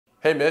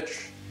Hey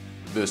Mitch,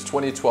 this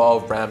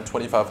 2012 Ram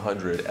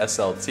 2500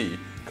 SLT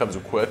comes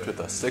equipped with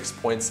a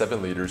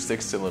 6.7-liter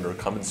 6-cylinder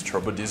Cummins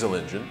turbo diesel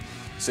engine,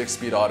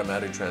 6-speed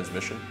automatic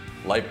transmission,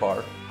 light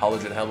bar,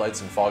 halogen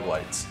headlights and fog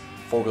lights,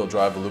 4-wheel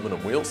drive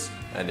aluminum wheels,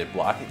 and a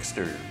black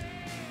exterior.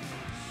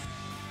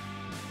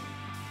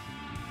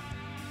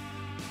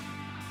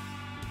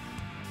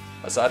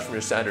 Aside from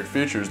your standard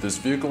features, this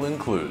vehicle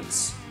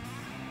includes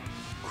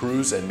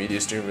cruise and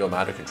media steering wheel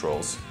manual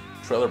controls,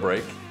 trailer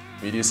brake,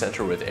 media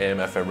center with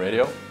AM/FM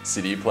radio,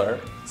 CD player,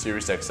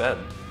 SiriusXM,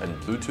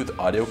 and Bluetooth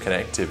audio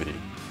connectivity.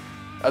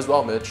 As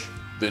well, Mitch,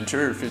 the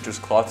interior features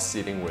cloth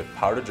seating with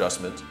powered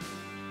adjustment,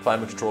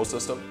 climate control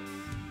system,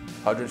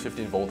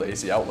 115-volt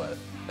AC outlet,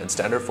 and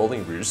standard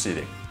folding rear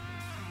seating.